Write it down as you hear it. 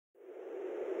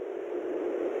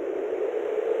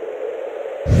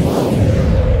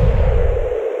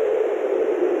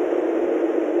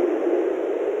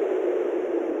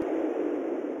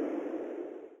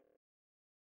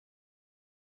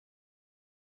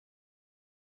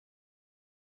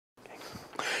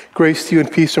Grace to you and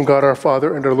peace from God our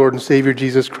Father and our Lord and Savior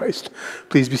Jesus Christ.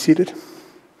 Please be seated.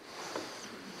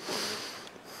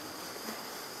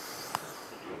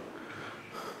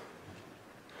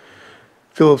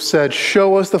 Philip said,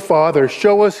 "Show us the Father,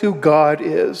 show us who God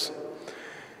is,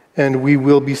 and we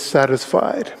will be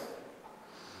satisfied."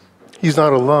 He's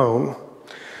not alone.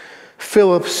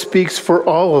 Philip speaks for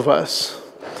all of us.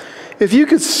 If you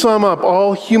could sum up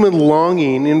all human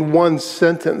longing in one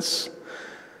sentence,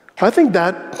 I think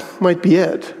that might be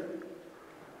it.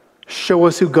 Show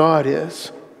us who God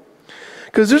is.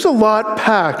 Because there's a lot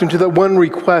packed into that one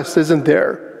request, isn't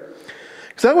there?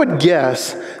 Because I would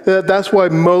guess that that's why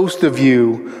most of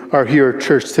you are here at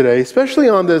church today, especially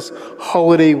on this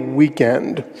holiday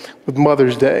weekend with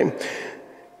Mother's Day.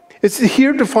 It's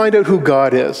here to find out who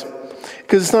God is.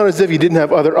 Because it's not as if you didn't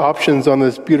have other options on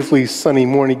this beautifully sunny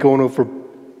morning going over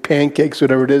pancakes,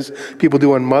 whatever it is people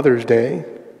do on Mother's Day.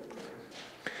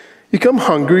 You come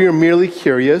hungry or merely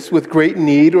curious, with great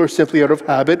need or simply out of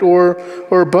habit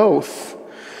or both.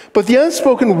 But the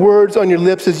unspoken words on your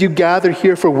lips as you gather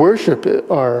here for worship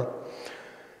are,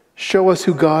 show us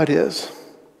who God is.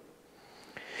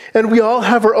 And we all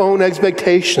have our own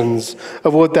expectations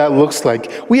of what that looks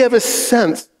like. We have a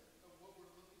sense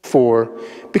for,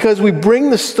 because we bring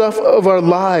the stuff of our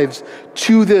lives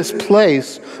to this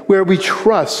place where we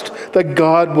trust that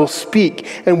God will speak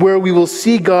and where we will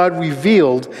see God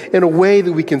revealed in a way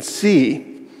that we can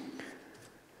see.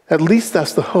 At least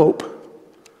that's the hope.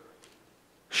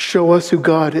 Show us who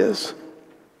God is.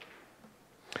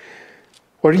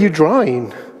 What are you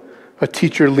drawing? A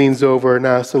teacher leans over and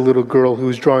asks a little girl who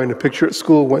was drawing a picture at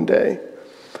school one day.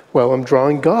 Well, I'm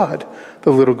drawing God,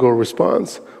 the little girl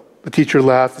responds. The teacher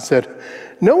laughed and said,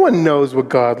 "No one knows what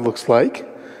God looks like."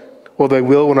 "Well, they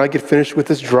will when I get finished with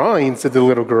this drawing," said the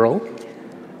little girl.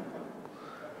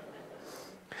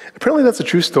 Apparently that's a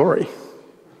true story.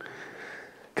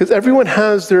 Because everyone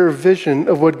has their vision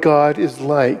of what God is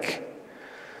like.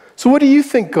 So what do you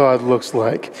think God looks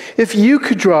like? If you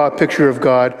could draw a picture of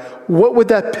God, what would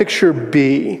that picture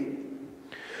be?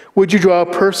 Would you draw a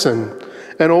person?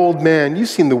 An old man, you've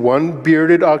seen the one,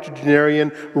 bearded,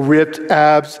 octogenarian, ripped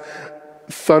abs,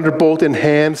 thunderbolt in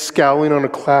hand, scowling on a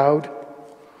cloud?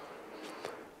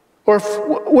 Or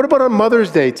what about on Mother's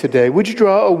Day today? Would you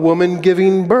draw a woman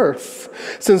giving birth?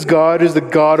 Since God is the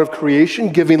God of creation,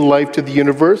 giving life to the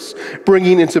universe,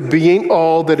 bringing into being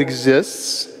all that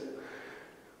exists.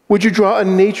 Would you draw a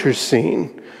nature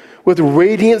scene with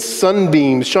radiant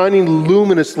sunbeams shining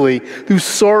luminously through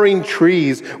soaring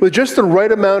trees, with just the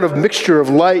right amount of mixture of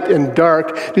light and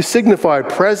dark to signify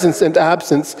presence and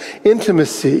absence,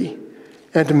 intimacy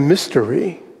and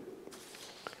mystery?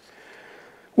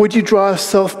 Would you draw a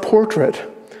self-portrait,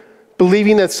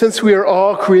 believing that since we are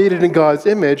all created in God's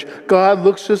image, God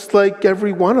looks just like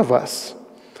every one of us?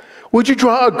 Would you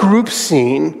draw a group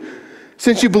scene,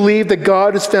 since you believe that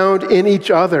God is found in each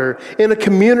other, in a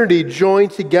community joined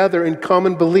together in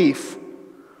common belief?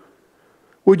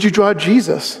 Would you draw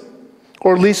Jesus?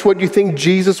 Or at least what you think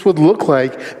Jesus would look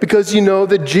like, because you know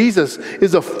that Jesus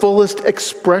is the fullest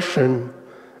expression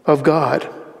of God.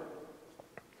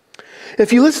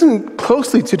 If you listen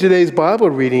closely to today's Bible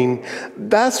reading,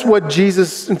 that's what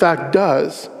Jesus, in fact,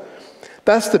 does.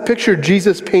 That's the picture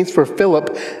Jesus paints for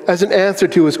Philip as an answer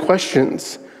to his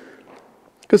questions.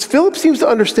 Because Philip seems to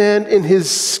understand in his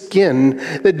skin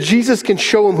that Jesus can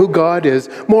show him who God is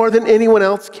more than anyone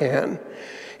else can.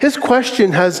 His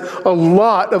question has a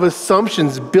lot of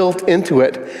assumptions built into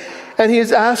it. And he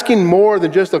is asking more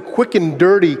than just a quick and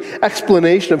dirty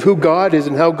explanation of who God is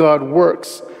and how God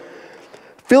works.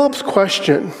 Philip's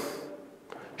question,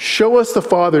 show us the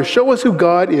Father, show us who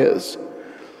God is,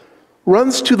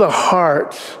 runs to the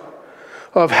heart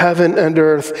of heaven and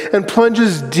earth and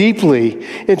plunges deeply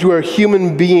into where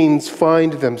human beings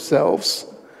find themselves.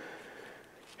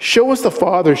 Show us the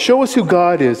Father, show us who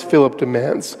God is, Philip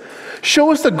demands.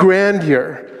 Show us the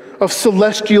grandeur of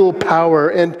celestial power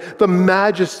and the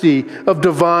majesty of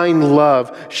divine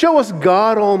love. Show us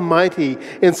God Almighty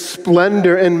in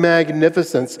splendor and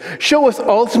magnificence. Show us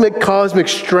ultimate cosmic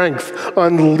strength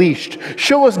unleashed.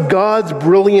 Show us God's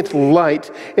brilliant light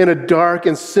in a dark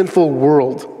and sinful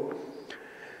world.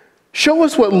 Show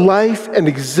us what life and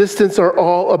existence are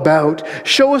all about.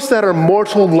 Show us that our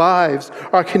mortal lives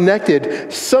are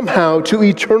connected somehow to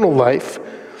eternal life.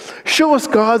 Show us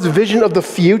God's vision of the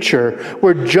future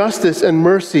where justice and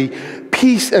mercy,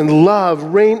 peace and love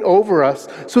reign over us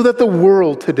so that the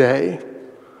world today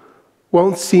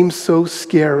won't seem so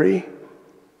scary.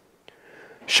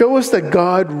 Show us that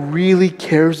God really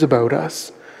cares about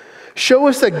us. Show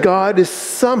us that God is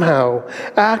somehow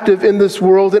active in this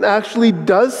world and actually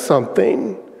does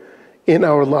something, in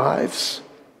our lives.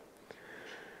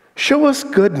 Show us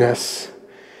goodness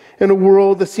in a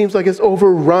world that seems like it's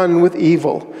overrun with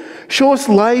evil. Show us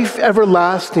life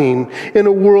everlasting in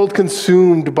a world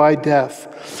consumed by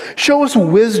death. Show us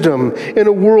wisdom in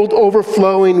a world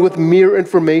overflowing with mere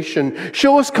information.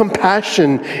 Show us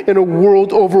compassion in a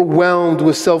world overwhelmed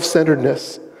with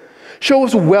self-centeredness. Show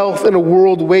us wealth in a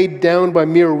world weighed down by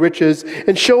mere riches,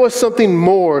 and show us something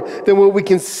more than what we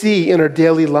can see in our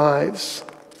daily lives.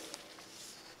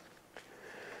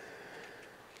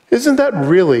 Isn't that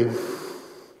really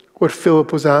what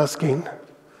Philip was asking?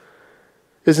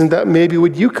 Isn't that maybe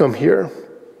what you come here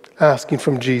asking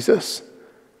from Jesus?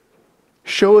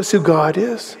 Show us who God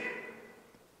is.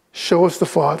 Show us the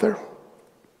Father.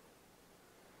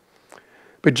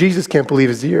 But Jesus can't believe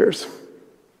his ears.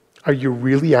 Are you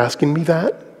really asking me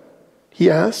that? He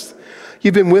asked.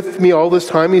 You've been with me all this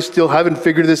time and you still haven't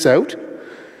figured this out?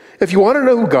 If you want to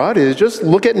know who God is, just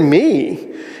look at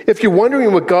me. If you're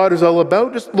wondering what God is all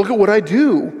about, just look at what I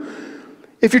do.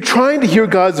 If you're trying to hear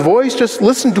God's voice, just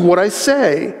listen to what I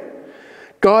say.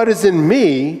 God is in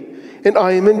me, and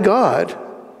I am in God.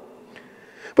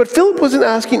 But Philip wasn't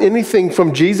asking anything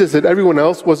from Jesus that everyone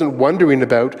else wasn't wondering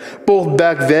about, both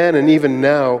back then and even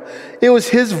now. It was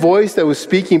his voice that was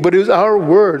speaking, but it was our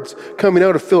words coming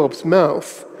out of Philip's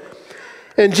mouth.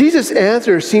 And Jesus'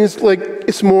 answer seems like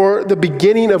it's more the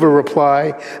beginning of a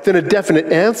reply than a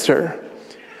definite answer.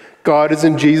 God is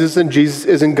in Jesus and Jesus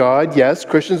is in God. Yes,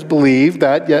 Christians believe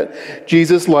that, yet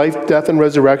Jesus' life, death, and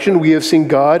resurrection, we have seen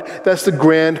God. That's the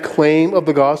grand claim of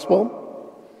the gospel.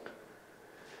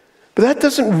 But that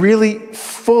doesn't really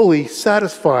fully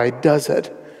satisfy, does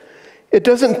it? It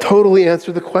doesn't totally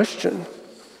answer the question.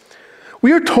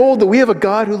 We are told that we have a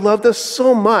God who loved us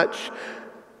so much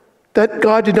that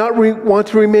God did not want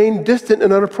to remain distant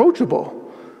and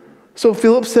unapproachable. So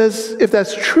Philip says, if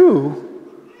that's true,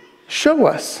 show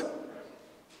us.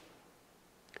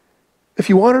 If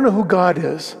you want to know who God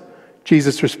is,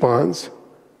 Jesus responds,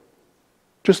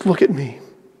 just look at me.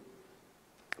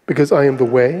 Because I am the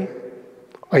way,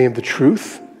 I am the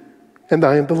truth, and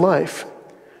I am the life.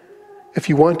 If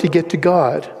you want to get to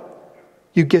God,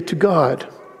 you get to God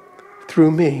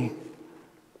through me.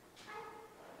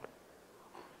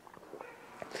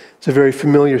 It's a very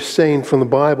familiar saying from the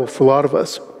Bible for a lot of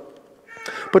us.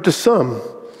 But to some,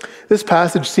 this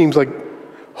passage seems like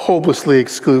hopelessly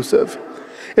exclusive.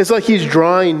 It's like he's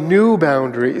drawing new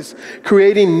boundaries,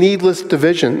 creating needless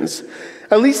divisions.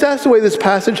 At least that's the way this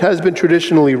passage has been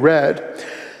traditionally read.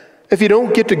 If you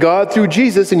don't get to God through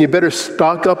Jesus, then you better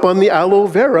stock up on the aloe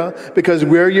vera, because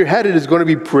where you're headed is going to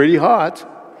be pretty hot.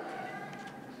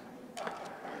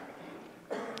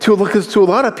 To a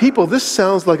lot of people, this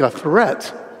sounds like a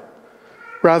threat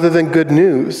rather than good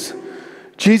news.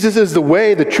 Jesus is the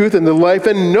way, the truth, and the life,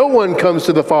 and no one comes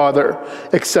to the Father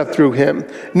except through him.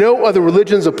 No other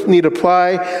religions need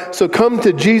apply, so come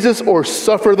to Jesus or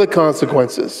suffer the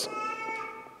consequences.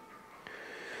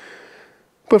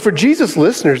 But for Jesus'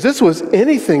 listeners, this was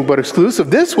anything but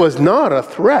exclusive. This was not a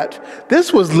threat.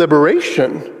 This was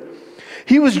liberation.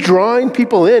 He was drawing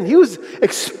people in. He was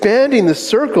expanding the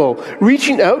circle,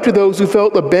 reaching out to those who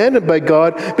felt abandoned by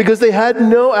God because they had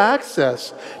no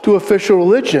access to official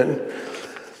religion.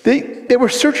 They were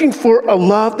searching for a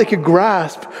love they could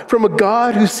grasp from a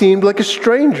God who seemed like a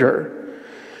stranger.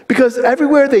 Because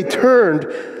everywhere they turned,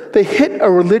 they hit a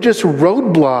religious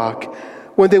roadblock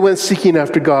when they went seeking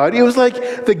after God. It was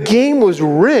like the game was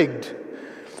rigged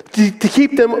to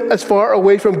keep them as far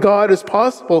away from God as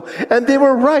possible. And they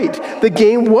were right. The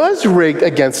game was rigged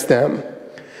against them.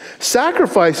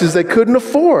 Sacrifices they couldn't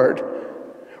afford.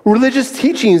 Religious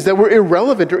teachings that were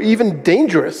irrelevant or even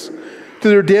dangerous to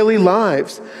their daily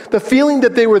lives. The feeling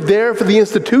that they were there for the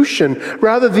institution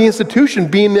rather than the institution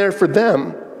being there for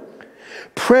them.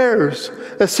 Prayers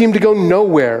that seemed to go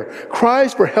nowhere.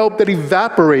 Cries for help that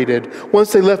evaporated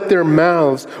once they left their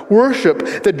mouths.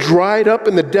 Worship that dried up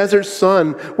in the desert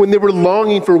sun when they were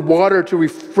longing for water to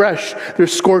refresh their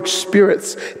scorched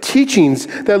spirits. Teachings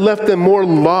that left them more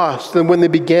lost than when they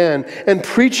began. And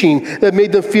preaching that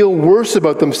made them feel worse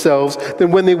about themselves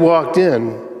than when they walked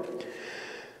in.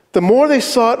 The more they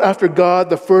sought after God,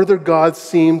 the further God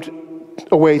seemed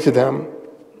away to them.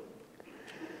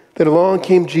 Then along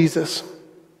came Jesus.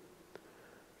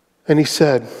 And he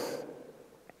said,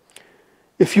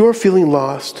 if you're feeling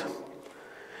lost,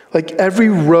 like every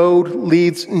road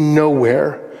leads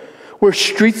nowhere, where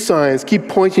street signs keep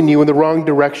pointing you in the wrong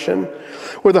direction,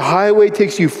 where the highway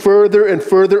takes you further and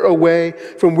further away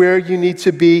from where you need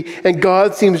to be, and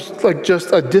God seems like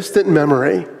just a distant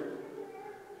memory,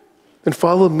 then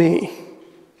follow me.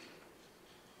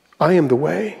 I am the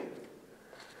way.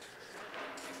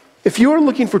 If you are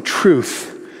looking for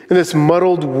truth in this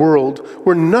muddled world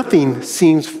where nothing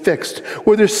seems fixed,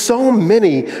 where there's so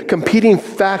many competing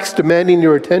facts demanding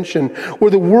your attention,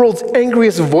 where the world's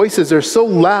angriest voices are so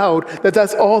loud that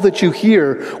that's all that you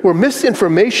hear, where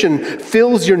misinformation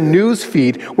fills your news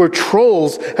feed, where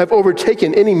trolls have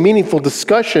overtaken any meaningful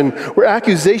discussion, where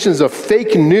accusations of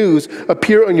fake news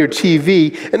appear on your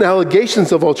TV and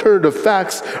allegations of alternative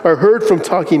facts are heard from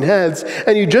talking heads,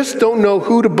 and you just don't know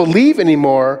who to believe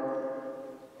anymore,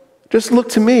 just look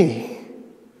to me.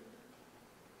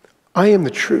 I am the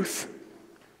truth.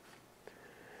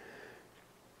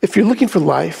 If you're looking for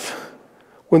life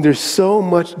when there's so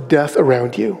much death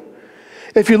around you,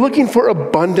 if you're looking for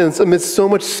abundance amidst so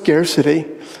much scarcity,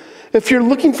 if you're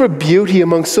looking for beauty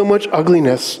among so much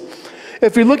ugliness,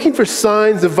 if you're looking for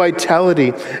signs of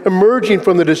vitality emerging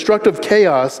from the destructive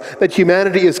chaos that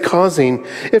humanity is causing,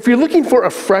 if you're looking for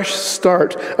a fresh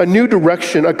start, a new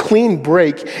direction, a clean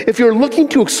break, if you're looking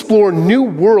to explore new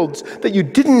worlds that you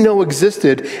didn't know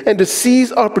existed and to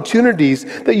seize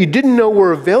opportunities that you didn't know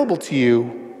were available to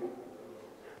you,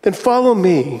 then follow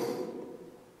me.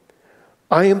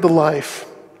 I am the life.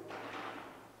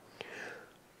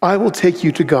 I will take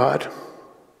you to God.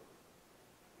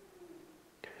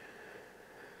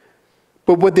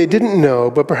 But what they didn't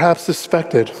know, but perhaps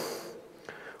suspected,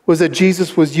 was that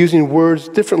Jesus was using words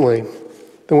differently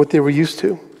than what they were used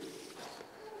to.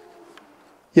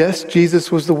 Yes,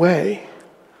 Jesus was the way,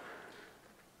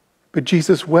 but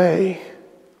Jesus' way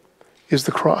is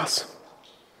the cross,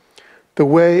 the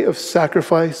way of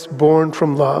sacrifice born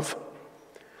from love.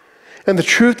 And the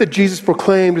truth that Jesus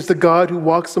proclaimed is the God who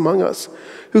walks among us,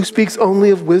 who speaks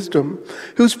only of wisdom,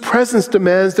 whose presence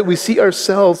demands that we see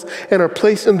ourselves and our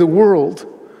place in the world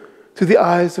through the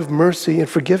eyes of mercy and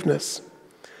forgiveness.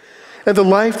 And the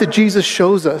life that Jesus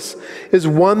shows us is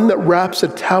one that wraps a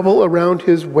towel around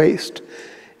his waist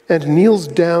and kneels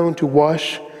down to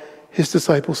wash his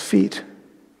disciples' feet.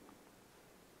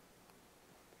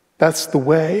 That's the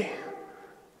way,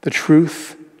 the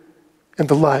truth, and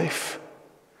the life.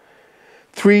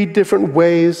 3 different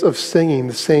ways of singing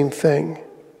the same thing.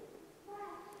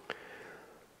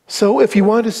 So if you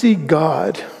want to see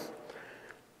God,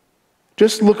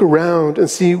 just look around and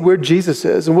see where Jesus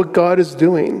is and what God is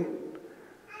doing.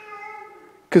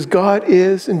 Because God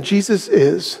is and Jesus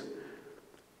is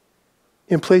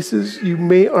in places you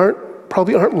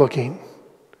probably aren't looking,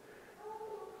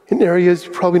 in areas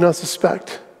you probably not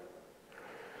suspect.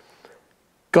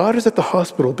 God is at the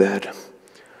hospital bed,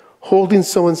 holding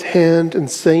someone's hand and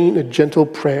saying a gentle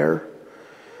prayer.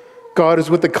 God is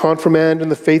with the confirmand and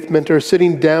the faith mentor,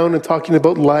 sitting down and talking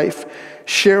about life,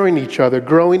 sharing each other,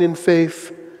 growing in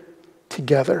faith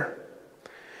together.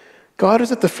 God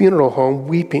is at the funeral home,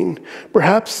 weeping,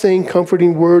 perhaps saying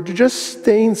comforting words, or just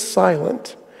staying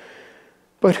silent,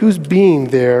 but whose being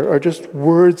there are just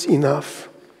words enough.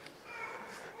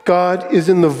 God is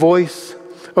in the voice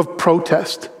of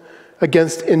protest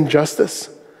against injustice.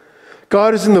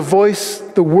 God is in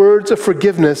the words of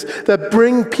forgiveness that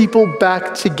bring people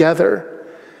back together.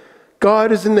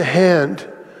 God is in the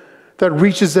hand that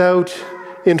reaches out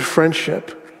in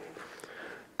friendship.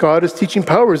 God is teaching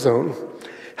Power Zone,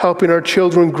 helping our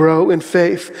children grow in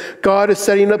faith. God is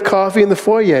setting up coffee in the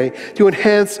foyer to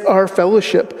enhance our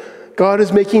fellowship. God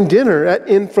is making dinner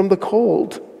in from the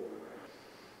cold.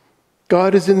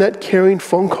 God is in that caring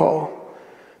phone call,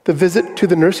 the visit to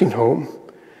the nursing home,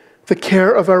 the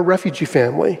care of our refugee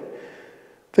family,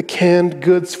 the canned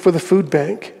goods for the food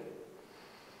bank.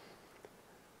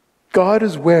 God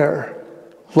is where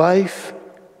life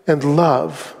and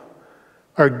love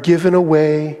are given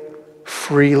away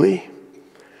freely.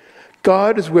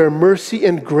 God is where mercy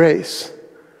and grace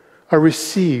are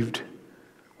received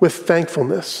with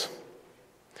thankfulness.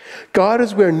 God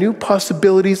is where new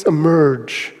possibilities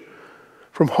emerge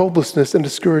from hopelessness and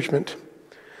discouragement.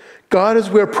 God is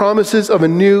where promises of a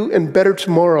new and better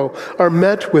tomorrow are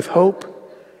met with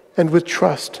hope and with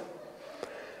trust.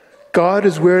 God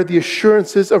is where the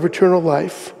assurances of eternal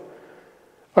life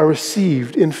are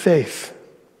received in faith.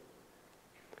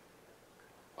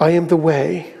 I am the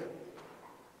way.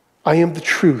 I am the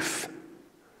truth.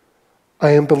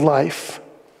 I am the life,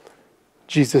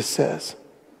 Jesus says.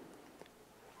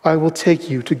 I will take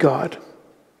you to God.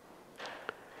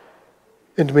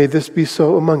 And may this be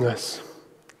so among us.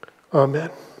 Amen.